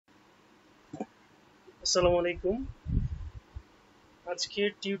আসসালামু আলাইকুম। আজকের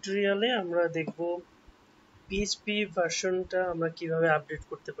টিউটোরিয়ালে আমরা দেখব পিএইচপি ভার্সনটা আমরা কিভাবে আপডেট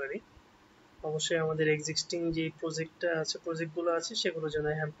করতে পারি। অবশ্যই আমাদের এক্সিস্টিং যে প্রজেক্টগুলো আছে সেগুলো যেন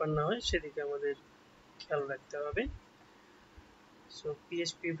হ্যাম্পার না হয় সেদিকে আমাদের খেয়াল রাখতে হবে। সো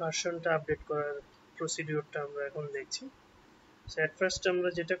পিএইচপি ভার্সনটা আপডেট করার প্রসিডিউরটা আমরা এখন দেখছি। সো এট ফার্স্ট আমরা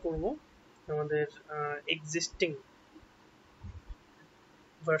যেটা করব, আমাদের এক্সিস্টিং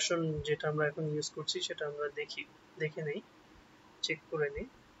ভার্সন যেটা আমরা এখন ইউজ করছি সেটা আমরা দেখে নেই, চেক করে নিই।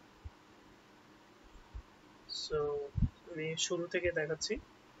 সো আমি শুরু থেকে দেখাচ্ছি।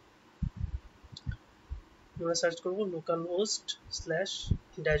 আমরা সার্চ করব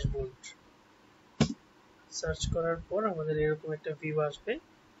localhost/dashboard। সার্চ করার পর আমাদের এরকম একটা ভিউ আসবে।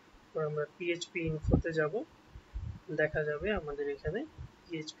 পর আমরা পিএইচপি ইনফোতে যাব, দেখা যাবে আমাদের এখানে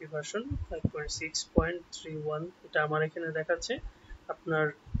পিএইচপি ভার্সন 5.6.31 এটা আমার এখানে দেখাচ্ছে। আপনার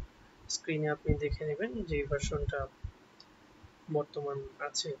স্ক্রিনে আপনি দেখে নেবেন যে ভার্সনটা বর্তমান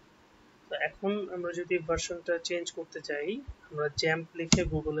আছে। তো এখন আমরা যদি ভার্সনটা চেঞ্জ করতে চাই, আমরা xampp লিখে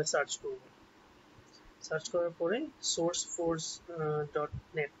গুগলে সার্চ করব। সার্চ করার পরে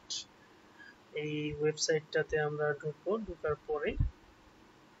sourceforce.net এই ওয়েবসাইটটাতে আমরা ঢুকবো। ঢোকার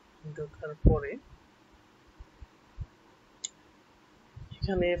পরে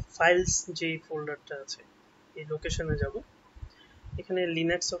এখানে ফাইলস যে ফোল্ডারটা আছে এই লোকেশনে যাব। এখানে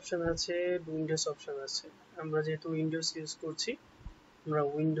লিনাক্স অপশন আছে, উইন্ডোজ অপশন আছে। আমরা যেহেতু উইন্ডোজ ইউজ করছি, আমরা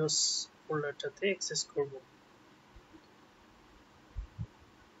উইন্ডোজ ফোল্ডারটাতে অ্যাক্সেস করব।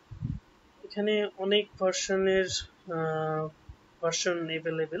 এখানে অনেক ভার্সন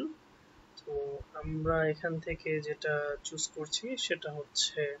অ্যাভেলেবেল। তো আমরা এখান থেকে যেটা চুজ করছি সেটা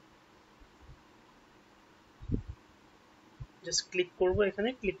হচ্ছে, জাস্ট ক্লিক করব। এখানে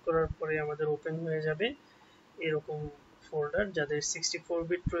ক্লিক করার পরে আমাদের ওপেন হয়ে যাবে এরকম ফোল্ডার। যাদের 64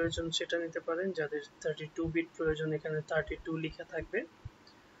 বিট প্রয়োজন সেটা নিতে পারেন, যাদের 32 বিট প্রয়োজন এখানে 32 লেখা থাকবে।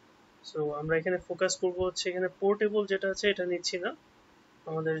 সো আমরা এখানে ফোকাস করব হচ্ছে এখানে পোর্টেবল যেটা আছে এটা নিচ্ছি না,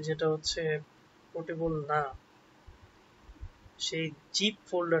 আমাদের যেটা হচ্ছে পোর্টেবল না সেই জিপ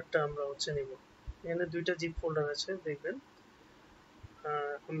ফোল্ডারটা আমরা হচ্ছে নিব। এখানে দুইটা জিপ ফোল্ডার আছে দেখবেন।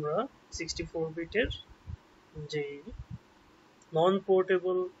 আমরা 64 বিটের যে নন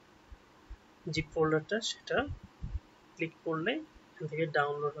পোর্টেবল জিপ ফোল্ডারটা সেটা ক্লিক করলে এখান থেকে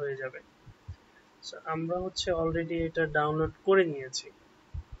ডাউনলোড হয়ে যাবে। সো আমরা হচ্ছে অলরেডি এটা ডাউনলোড করে নিয়েছি।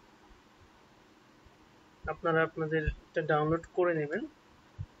 আপনারা আপনাদের এটা ডাউনলোড করে নেবেন।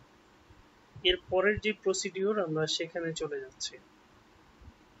 এর পরের যে প্রসিডিউর আমরা সেখানে চলে যাচ্ছি।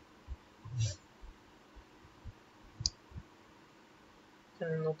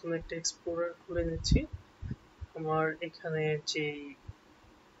 এখানে নতুন একটা এক্সপ্লোরার খুলে নিচ্ছি। আমার এখানে যে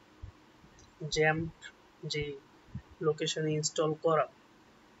xampp যে লোকেশনে ইনস্টল করা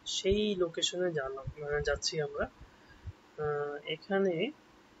সেই লোকেশনে যাচ্ছি আমরা। এখানে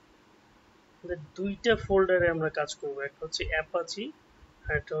দুইটা ফোল্ডারে আমরা কাজ করব, একটা হচ্ছে অ্যাপাচি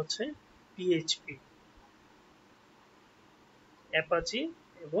আর একটা হচ্ছে পিএইচপি। অ্যাপাচি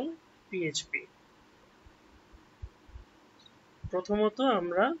এবং পিএইচপি। প্রথমত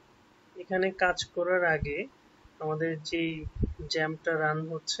আমরা এখানে কাজ করার আগে আমাদের যেই জ্যামটা রান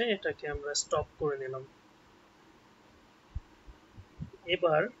হচ্ছে এটাকে আমরা স্টপ করে নিলাম।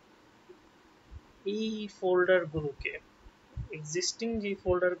 এবার এই ফোল্ডারগুলোকে, এক্সিস্টিং যে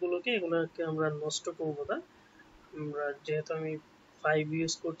ফোল্ডারগুলোকে এগুলোকে আমরা নষ্ট করব না। আমরা যেহেতু আমি 5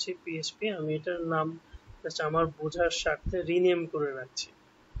 ইউজ করছি পিএইচপি, আমি এটার নাম আমার বোঝার স্বার্থে রিনেম করে রাখছি,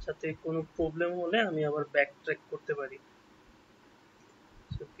 যাতে কোনো প্রবলেম হলে আমি আবার ব্যাক ট্র্যাক করতে পারি।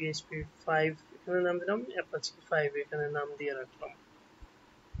 সো পিএইচপি 5 এখানে নাম দিলাম, অ্যাপাচি 5 এখানে নাম দিয়ে রাখলাম।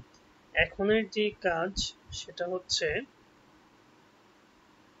 এখনের যে কাজ সেটা হচ্ছে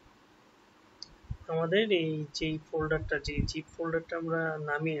আমাদের এই যে ফোল্ডারটা, যে জিপ ফোল্ডারটা আমরা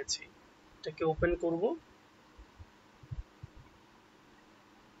নামিয়েছি এটাকে ওপেন করব।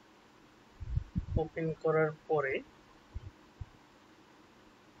 ওপেন করার পরে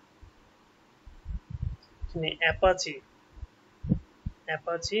এখানে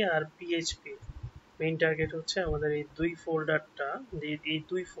Apache R PHP main target হচ্ছে আমাদের এই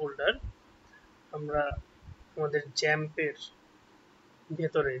দুই ফোল্ডার আমরা আমাদের জ্যাম্পের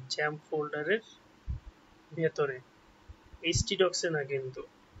ভেতরে, জ্যাম্প ফোল্ডারের ভেতরে, htdocs এ না কিন্তু,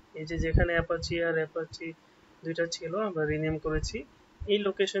 এই যে যেখানে অ্যাপাচি দুইটা ছিল আমরা রিনেম করেছি, এই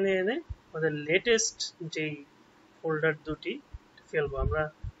লোকেশনে এনে আমাদের লেটেস্ট যেই ফোল্ডার দুটি ফেলবো। আমরা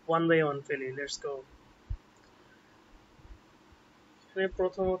ওয়ান বাই ওয়ান ফেলি, লেটস গো। এখানে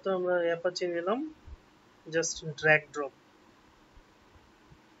প্রথমত আমরা অ্যাপাচি নিলাম, জাস্ট ড্র্যাগ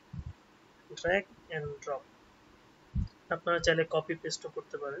অ্যান্ড ড্রপ। আপনারা চাইলে কপি পেস্টও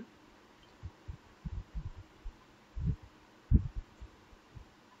করতে পারেন।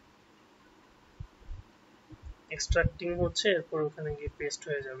 এক্সট্রাক্টিং হচ্ছে, এরপর ওখানে গিয়ে পেস্ট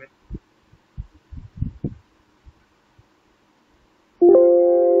হয়ে যাবে।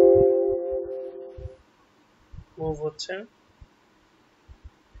 মুভ হচ্ছে।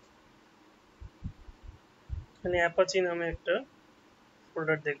 এখানে অ্যাপাচি নামে একটা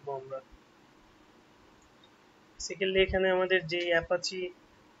ফোল্ডার দেখবো আমরা। সেকেন্ডলি এখানে আমাদের যে অ্যাপাচি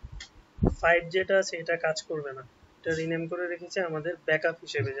 5 যেটা আছে এটা কাজ করবে না, এটা রিনেম করে রেখেছে আমাদের ব্যাকআপ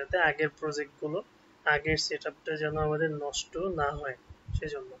হিসেবে, যাতে আগের প্রজেক্টগুলো আগের সেটআপটা যেন আমাদের নষ্ট না হয়,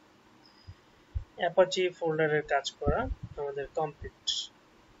 সেজন্য। অ্যাপাচি ফোল্ডারের কাজ করা আমাদের কমপ্লিট।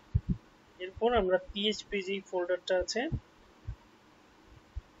 এরপর আমরা পিএইচপি যে ফোল্ডারটা আছে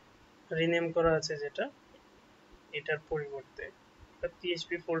রিনেম করা আছে যেটা, এটার পরিবর্তে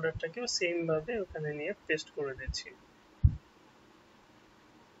পিএইচপি ফোল্ডারটাকেও সেম ভাবে ওখানে নিয়ে পেস্ট করে দিচ্ছি,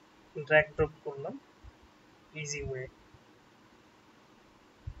 ড্র্যাগ ড্রপ করলাম, easy way.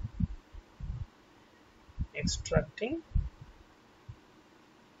 Extracting,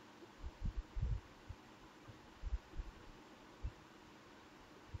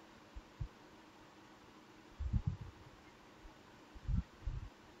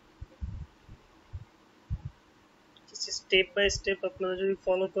 step by step আপনারা যদি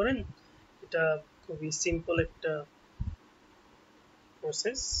ফলো করেন, এটা খুবই সিম্পল একটা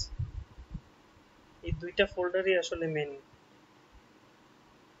প্রসেস। এই দুইটা ফোল্ডারই আসলে মেন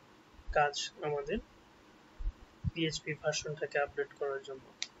কাজ আমাদের পিএইচপি ভার্সনটাকে আপডেট করার জন্য।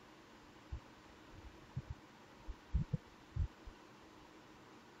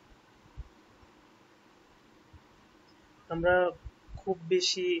 আমরা খুব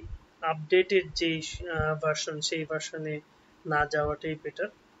বেশি আপডেটেড যেই ভার্সন সেই ভার্সনে না যাওয়াটাই বেটার।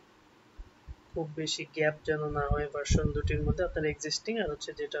 খুব বেশি গ্যাপ যেন না হয় ভার্সন দুটির মধ্যে, আপনার এক্সিস্টিং আর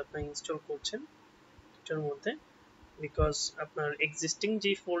হচ্ছে যেটা আপনি ইনস্টল করছেন এটার মধ্যে। বিকজ আপনার এক্সিস্টিং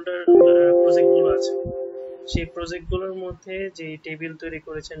যে ফোল্ডার প্রজেক্টগুলো আছে সেই প্রজেক্টগুলোর মধ্যে যে টেবিল তৈরি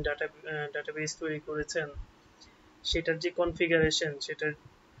করেছেন, ডাটাবেস তৈরি করেছেন, সেটার যে কনফিগারেশন, সেটার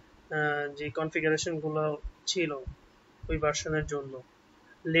যে কনফিগারেশনগুলো ছিল ওই ভার্সনের জন্য,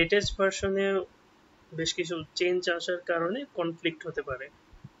 লেটেস্ট ভার্সনে বেশ কিছু চেঞ্জ আসার কারণে কনফ্লিক্ট হতে পারে।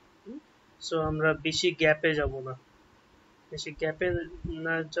 সো আমরা বেশি গ্যাপে যাব না। বেশি গ্যাপে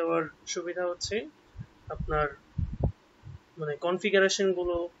না যাওয়ার সুবিধা হচ্ছে আপনার মানে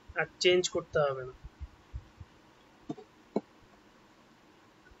কনফিগারেশনগুলো আর চেঞ্জ করতে হবে না।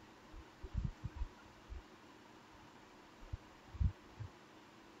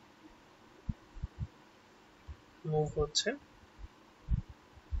 মুভ হচ্ছে।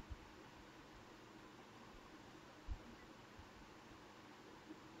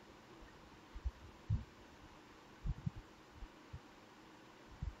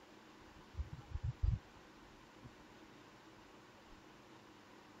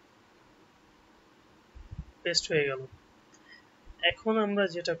 পেস্ট হয়ে গেল। এখন আমরা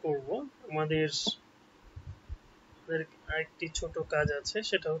যেটা করব, আমাদের আরেকটি ছোট কাজ আছে,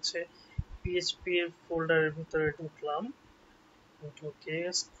 সেটা হচ্ছে পিএইচপি এর ফোল্ডারের ভিতরে ঢুকলাম, ঢুকে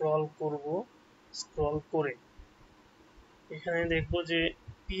স্ক্রল করব, স্ক্রল করে এখানে দেখব যে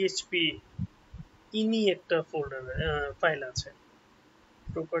পিএইচপি ইনি একটা ফোল্ডার ফাইল আছে।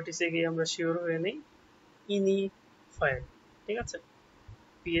 প্রপার্টিসে গিয়ে আমরা শিওর হয়ে নেই ইনি ফাইল, ঠিক আছে,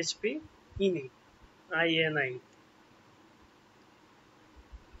 পিএইচপি ইনি, INI।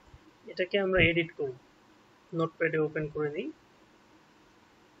 এটাকে আমরা এডিট করব, নোটপ্যাডে ওপেন করে নিই।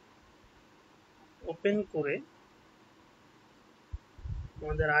 ওপেন করে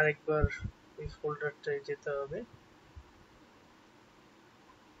আমাদের আরেকবার এই ফোল্ডারটায় যেতে হবে।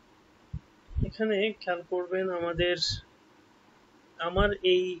 এখানে খেয়াল করবেন আমার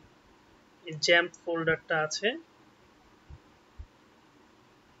এই xampp ফোল্ডারটা আছে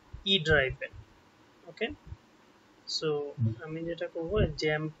ই ড্রাইভে। ওকে, সো আমি যেটা করব,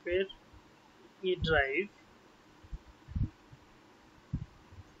 xampp এর ই ড্রাইভ,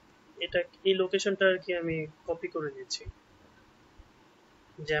 এটা এই লোকেশনটা আর কি আমি কপি করে নিচ্ছি,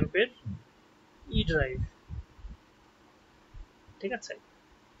 xampp এর ই ড্রাইভ, ঠিক আছে।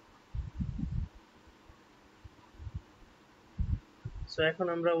 সো এখন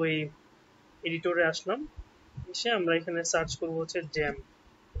আমরা ওই এডিটরে আসলাম, এসে আমরা এখানে সার্চ করব হচ্ছে xampp,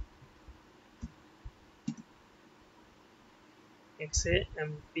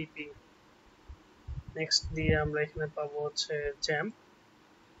 xampp, নেক্সট দিয়ে আমরা এখানে পাবো হচ্ছে xampp।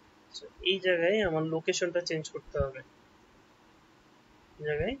 এই জায়গায় আমার লোকেশনটা চেঞ্জ করতে হবে,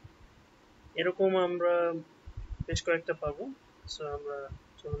 জায়গায় এরকম আমরা বেশ কয়েকটা পাবো। সো আমরা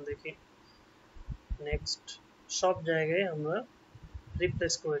চলুন দেখি, নেক্সট সব জায়গায় আমরা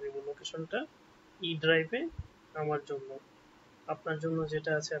রিপ্লেস করে দেব লোকেশনটা ই ড্রাইভে। আমার জন্য, আপনার জন্য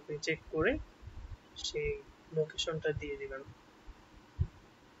যেটা আছে আপনি চেক করে সেই লোকেশনটা দিয়ে দিবেন।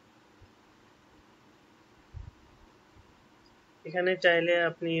 এখানে চাইলে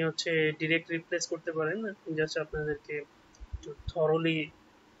আপনি হচ্ছে ডিরেক্ট রিপ্লেস করতে পারেন, জাস্ট আপনাদেরকে একটু থরলি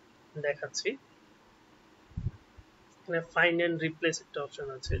দেখাচ্ছি। এখানে ফাইন্ড অ্যান্ড রিপ্লেস একটা অপশন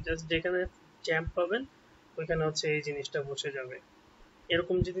আছে, জাস্ট যেখানে জ্যাম্প পাবেন ওইখানে হচ্ছে এই জিনিসটা বসে যাবে।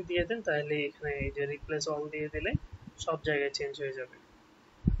 এরকম যদি দিয়ে দেন তাহলে এখানে এই যে রিপ্লেস অল দিয়ে দিলে সব জায়গায় চেঞ্জ হয়ে যাবে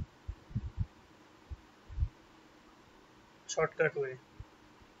শর্টকাট ওয়ে।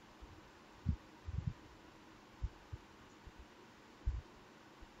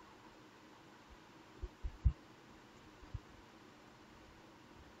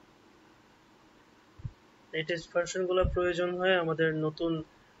 লেটেস্ট ভার্সনগুলো প্রয়োজন হয় আমাদের নতুন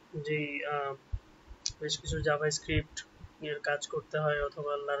যে বেশ কিছু জাভাস্ক্রিপ্ট এর কাজ করতে হয়,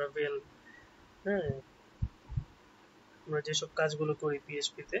 অথবা লারাভেল, হ্যাঁ, আমরা যেসব কাজগুলো করি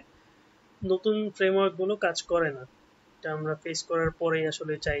পিএইচপিতে, নতুন ফ্রেমওয়ার্কগুলো কাজ করে না। এটা আমরা ফেস করার পরেই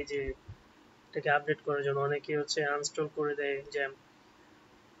আসলে চাই যে এটাকে আপডেট করার জন্য। অনেকে হচ্ছে আনস্টল করে দেয় জ্যাম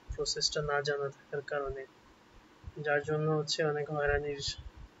প্রসেসটা না জানা থাকার কারণে, যার জন্য হচ্ছে অনেক হয়রানির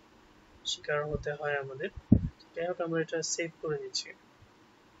শিকার হতে হয় আমাদের। যাই হোক, আমরা এটা সেভ করে নিচ্ছি।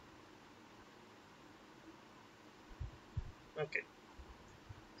 ওকে,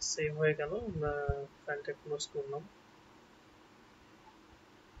 সেভ হয়ে গেল। আমরা ফাইলটা ক্লোজ করলাম।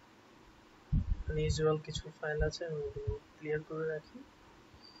 ইউজুয়াল কিছু ফাইল আছে, আমি ওগুলো ক্লিয়ার করে রাখি।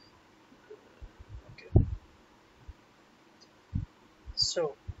 ওকে, সো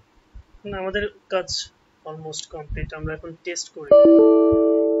আমাদের কাজ অলমোস্ট কমপ্লিট। আমরা এখন টেস্ট করি।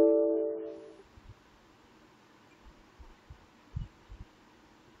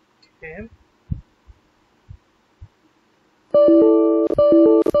 Okay.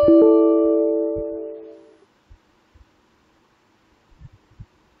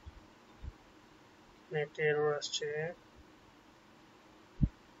 নেট এরর আসছে।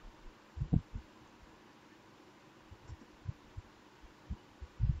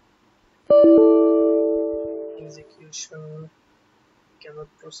 Execution cannot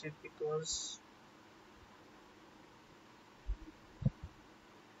proceed because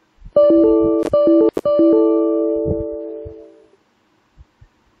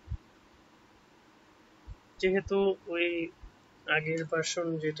যেহেতু ওই আগের ভার্সন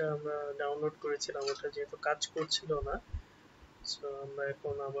যেটা আমরা ডাউনলোড করেছিলাম ওটা যেহেতু কাজ করছিল না, সো আমরা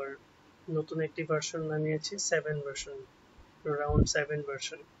এখন আবার নতুন একটি ভার্সন নামিয়েছি, 7 ভার্সন, রাউন্ড 7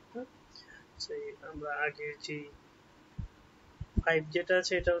 ভার্সন। সেই আমরা আগের যে 5 যেটা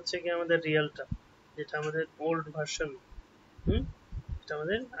আছে এটা হচ্ছে কি আমাদের রিয়েলটা, যেটা আমাদের ওল্ড ভার্সন, এটা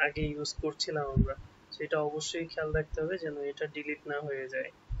আমাদের আগে ইউজ করছিলাম আমরা, সেটা অবশ্যই খেয়াল রাখতে হবে যেন এটা ডিলিট না হয়ে যায়।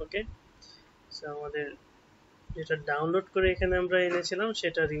 ওকে, সো আমাদের যেটা ডাউনলোড করে এখানে আমরা এনেছিলাম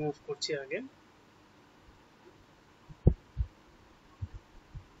সেটা রিমুভ করছি আগে।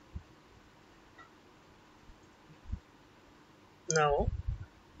 নাও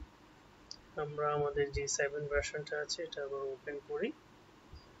আমরা আমাদের যে 7 ভার্সনটা আছে এটা আবার ওপেন করি।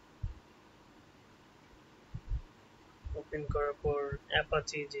 ওপেন করার পর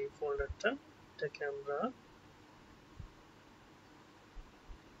অ্যাপাচি যে ফোল্ডারটা, এটাকে আমরা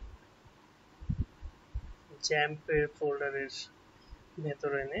জ্যাম্পের ফোল্ডারের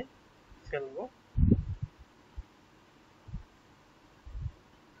ভেতরে এনে ফেলবো।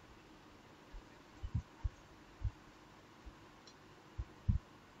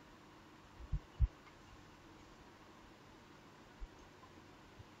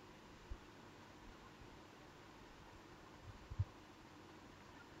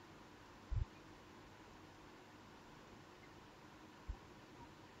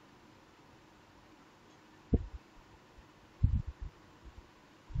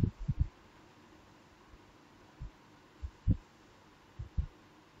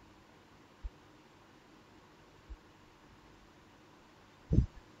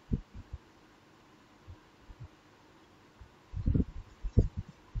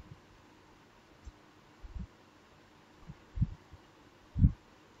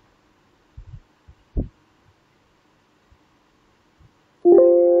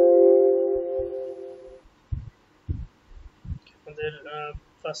 আমাদের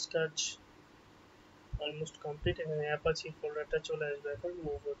ফার্স্ট কাজ অলমোস্ট কমপ্লিট। এখানে অ্যাপাচি ফোল্ডারটা চলে আসবে, এখন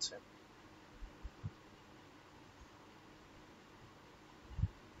মুভ হচ্ছে।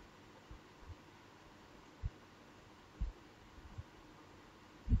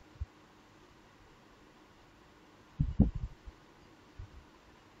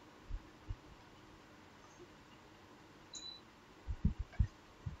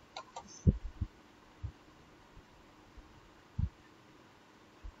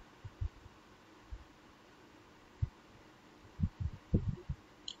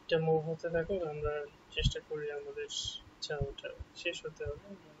 এটা মুভ হতে থাকুক, আমরা চেষ্টা করি আমাদের ওটা শেষ হতে হবে,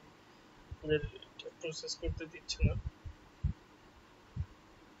 আমাদের প্রসেস করতে দিচ্ছে না।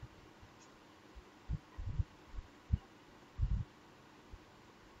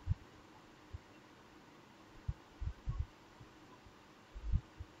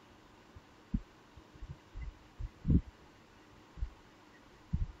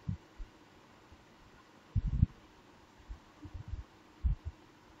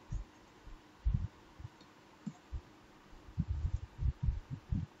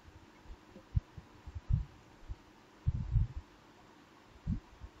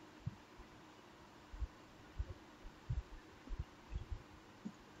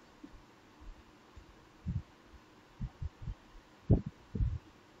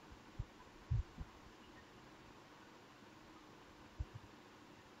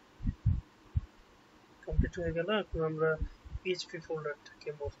 কমপ্লিট হয়ে গেল। এখন আমরা পিএইচপি ফোল্ডারটাকে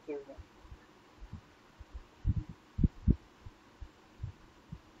মুভ করব।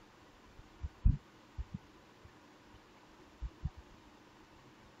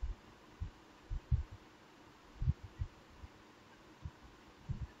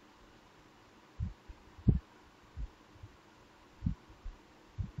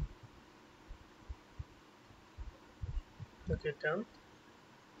 ওকে, ডান।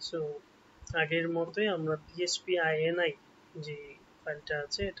 সো আগের মতোই আমরা পিএইচপি আইএনআই যে ফাইলটা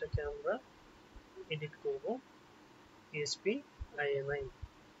আছে এটাকে আমরা এডিট করব, পিএইচপি আইএনআই।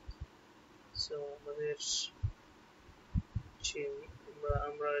 সো আমাদের যে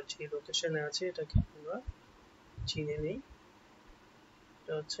আমরা যে লোকেশনে আছি এটাকে আমরা চিনে নিই।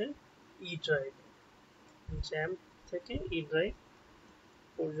 এটা হচ্ছে ই ড্রাইভ, জ্যাম্প থেকে ই ড্রাইভ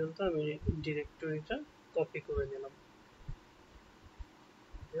পর্যন্ত আমি ডিরেক্টরিটা কপি করে নিলাম।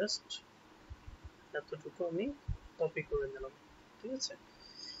 জাস্ট এতটুকু আমি কপি করে নিলাম, ঠিক আছে।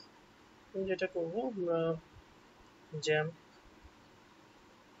 যেটা করব, আমরা জ্যাম্প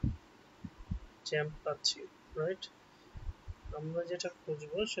জ্যাম্প পাচ্ছি, রাইট। আমরা যেটা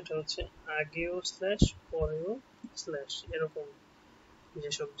খুঁজবো সেটা হচ্ছে আগেও স্ল্যাশ পরেও স্ল্যাশ এরকম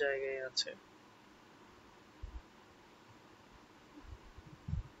যেসব জায়গায় আছে।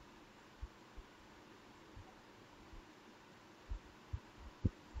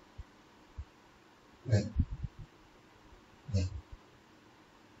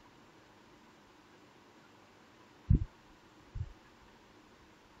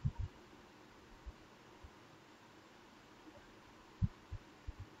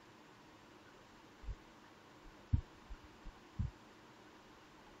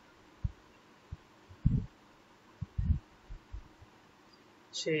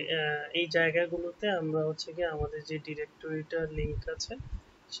 এই জায়গাগুলোতে আমরা হচ্ছে কি আমাদের যে ডিরেক্টরিটার লিংক আছে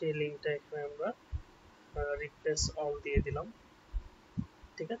সেই লিংকটা এখানে আমরা রিপ্লেস অল দিয়ে দিলাম,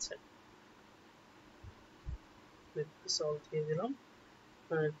 ঠিক আছে। রিপ্লেস অল দিয়ে দিলাম,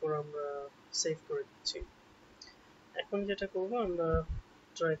 এরপর আমরা সেভ করে দিচ্ছি। এখন যেটা করব, আমরা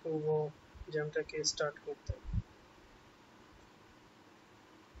ট্রাই করব জ্যামটাকে স্টার্ট করতে।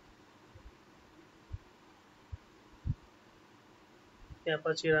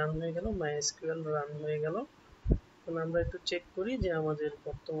 অ্যাপাচি রান হয়ে গেল, মাইএসকিউএল রান হয়ে গেল। এখন আমরা একটু চেক করি যে আমাদের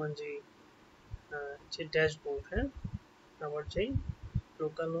বর্তমান যে ড্যাশবোর্ড, হ্যাঁ, আমার যেই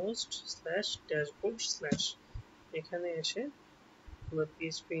local host slash dashboard slash, এখানে এসে আমরা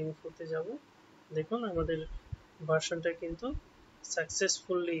পিএইচপি ইনফোতে যাব। দেখুন আমাদের ভার্সনটা কিন্তু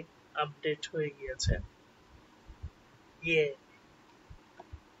সাকসেসফুলি আপডেট হয়ে গিয়েছে। ইয়ে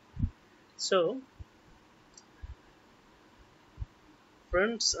সো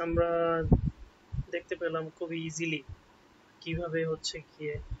ফ্রেন্ডস, আমরা দেখতে পেলাম খুবই ইজিলি কিভাবে হচ্ছে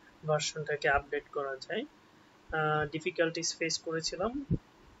গিয়ে ভার্সনটাকে আপডেট করা যায়। ডিফিকাল্টিস ফেস করেছিলাম,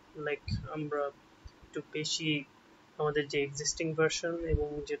 লাইক আমরা একটু বেশি আমাদের যে এক্সিস্টিং ভার্সন এবং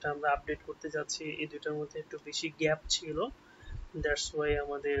যেটা আমরা আপডেট করতে যাচ্ছি এই দুটার মধ্যে একটু বেশি গ্যাপ ছিল, দ্যাটস ওয়াই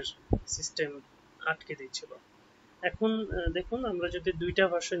আমাদের সিস্টেম আটকে দিচ্ছিল। এখন দেখুন আমরা যদি দুইটা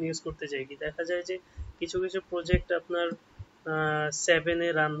ভার্সন ইউজ করতে যাই, কি দেখা যায় যে কিছু কিছু প্রজেক্ট আপনার 7-এ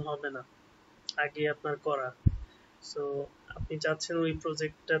রান হবে না আগে আপনার করা। সো আপনি চাচ্ছেন ওই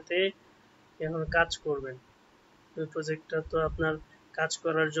প্রজেক্টটাতে এখন কাজ করবেন, ওই প্রজেক্টটা তো আপনার কাজ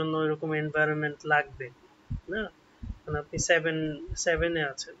করার জন্য এরকম এনভায়রনমেন্ট লাগবে না, মানে আপনি 7-এ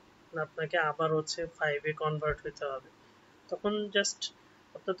আছেন, আপনাকে আবার হচ্ছে 5-এ কনভার্ট হতে হবে। তখন জাস্ট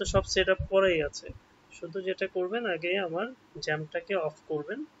আপনার তো সব সেট আপ করাই আছে, শুধু যেটা করবেন আগে আমার জ্যামটাকে অফ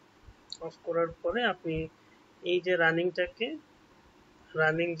করবেন। অফ করার পরে আপনি এই যে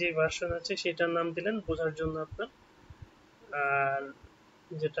রানিং যে ভার্সন আছে সেটার নাম দিলেন বোঝার জন্য আপনার, আর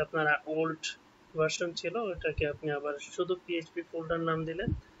যেটা আপনার ওল্ড ভার্সন ছিল ওটাকে আপনি আবার শুধু পিএইচপি ফোল্ডার নাম দিলেন,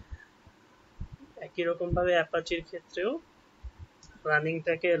 একই রকম ভাবে অ্যাপাচির ক্ষেত্রেও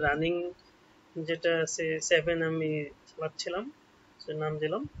রানিং যেটা আছে 7 আমি চালাচ্ছিলাম, নাম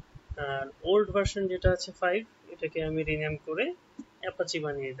দিলাম। আর ওল্ড ভার্সন যেটা আছে 5, এটাকে আমি রিনেম করে অ্যাপাচি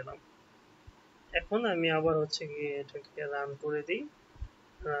বানিয়ে দিলাম। এখন আমি আবার হচ্ছে গিয়ে এটাকে রান করে দিই।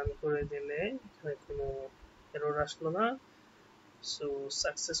 রান করে দিলে এখানে কোনো এরর আসলো না। সো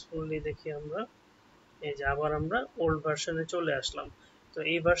সাকসেসফুলি দেখি আমরা এই যে আবার আমরা ওল্ড ভার্সনে চলে আসলাম। তো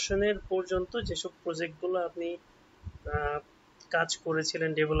এই ভার্সনের পর্যন্ত যেসব প্রজেক্টগুলো আপনি কাজ করেছিলেন,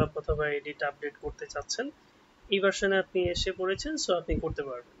 ডেভেলপ অথবা এডিট আপডেট করতে চাচ্ছেন, এই ভার্সনে আপনি এসে পড়েছেন, সো আপনি করতে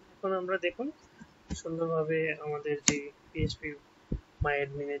পারবেন। এখন আমরা দেখুন সুন্দরভাবে আমাদের যে পিএইচপি মাই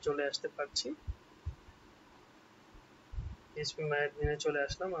অ্যাডমিনে চলে আসতে পারছি। পিএইচপি মাই অ্যাডমিনে চলে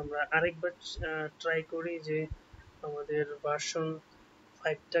আসলাম। আমরা আরেকবার ট্রাই করি যে আমাদের ভার্সন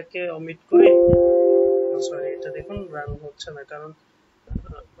 5টাকে অমিট করে, সরি এটা দেখুন রান হচ্ছে না, কারণ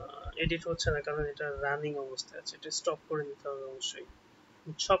এডিট হচ্ছে না, কারণ এটা রানিং অবস্থায় আছে। এটা স্টপ করে নিতে হবে অবশ্যই।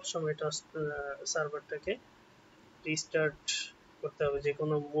 সব সময় এটা সার্ভারটাকে রিস্টার্ট করতে হবে যে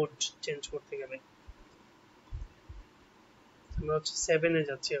কোনো মোড চেঞ্জ করতে গেলে। আমরা হচ্ছে 7-এ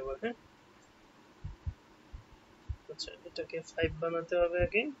যাচ্ছি আবার। হ্যাঁ, আচ্ছা এটাকে 5 বানাতে হবে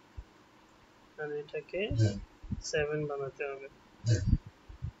আগে, আর এটাকে 7 বানাতে হবে।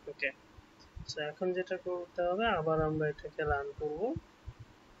 ওকে, তো এখন যেটা করতে হবে, আবার আমরা এটাকে রান করব।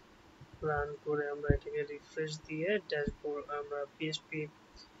 রান করে আমরা এটাকে রিফ্রেশ দিয়ে ড্যাশবোর্ড আমরা পিএইচপি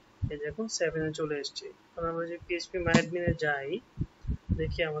এই দেখুন 7-এ চলে এসেছি। এখন আমরা যে পিএইচপি মাই অ্যাডমিনে যাই,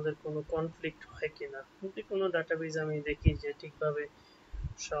 দেখি আমাদের কোনো কনফ্লিক্ট হয় কিনা। যদি কোনো ডাটাবেজ আমি দেখি যে ঠিকভাবে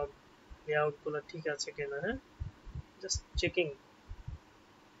সব লেআউটগুলো ঠিক আছে কিনা। হ্যাঁ, just checking.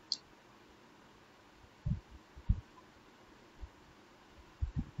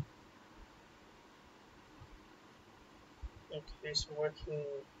 Okay, it's working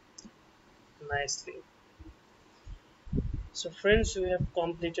nicely. So friends, we have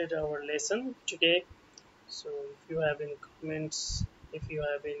completed our lesson today. So if you have any comments, if you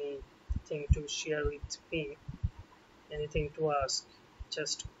have anything to share with me, anything to ask,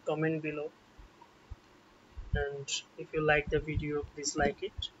 just comment below. And if you like the video, please like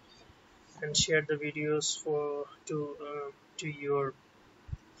it and share the videos to your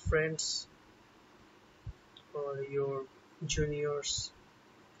friends or your juniors,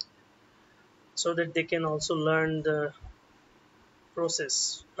 so that they can also learn the process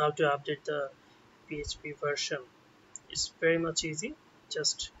how to update the PHP version. It's very much easy.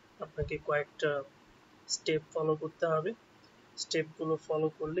 Just আপনাকে কয়েকটা step follow করতে হবে। স্টেপগুলো follow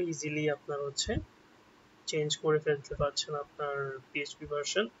করলে easily আপনার হচ্ছে change করে ফেলতে পারছেন আপনার পিএইচপি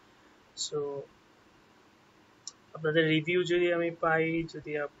ভার্সন। সো আপনাদের রিভিউ যদি আমি পাই,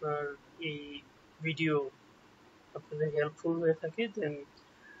 যদি আপনার এই ভিডিও আপনাদের হেল্পফুল হয়ে থাকে, দেন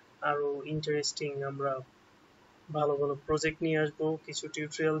আরো ইন্টারেস্টিং আমরা ভালো ভালো প্রজেক্ট নিয়ে আসবো, কিছু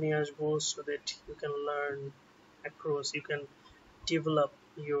টিউটোরিয়াল নিয়ে আসবো, so that you can learn across, you can develop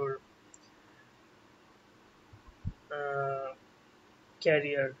your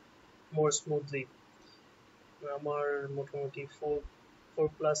career more smoothly. আমার মোটামুটি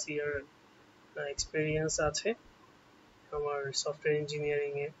 4+ ইয়ার এক্সপিরিয়েন্স আছে আমার software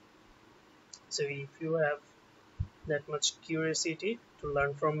engineering A. So if you have that much curiosity to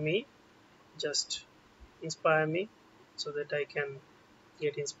learn from me, just inspire me so that I can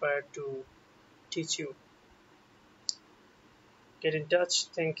get inspired to teach you. Get in touch.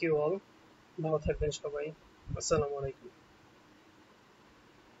 Thank you all. ভালো থাকবেন সবাই। আসসালামু আলাইকুম।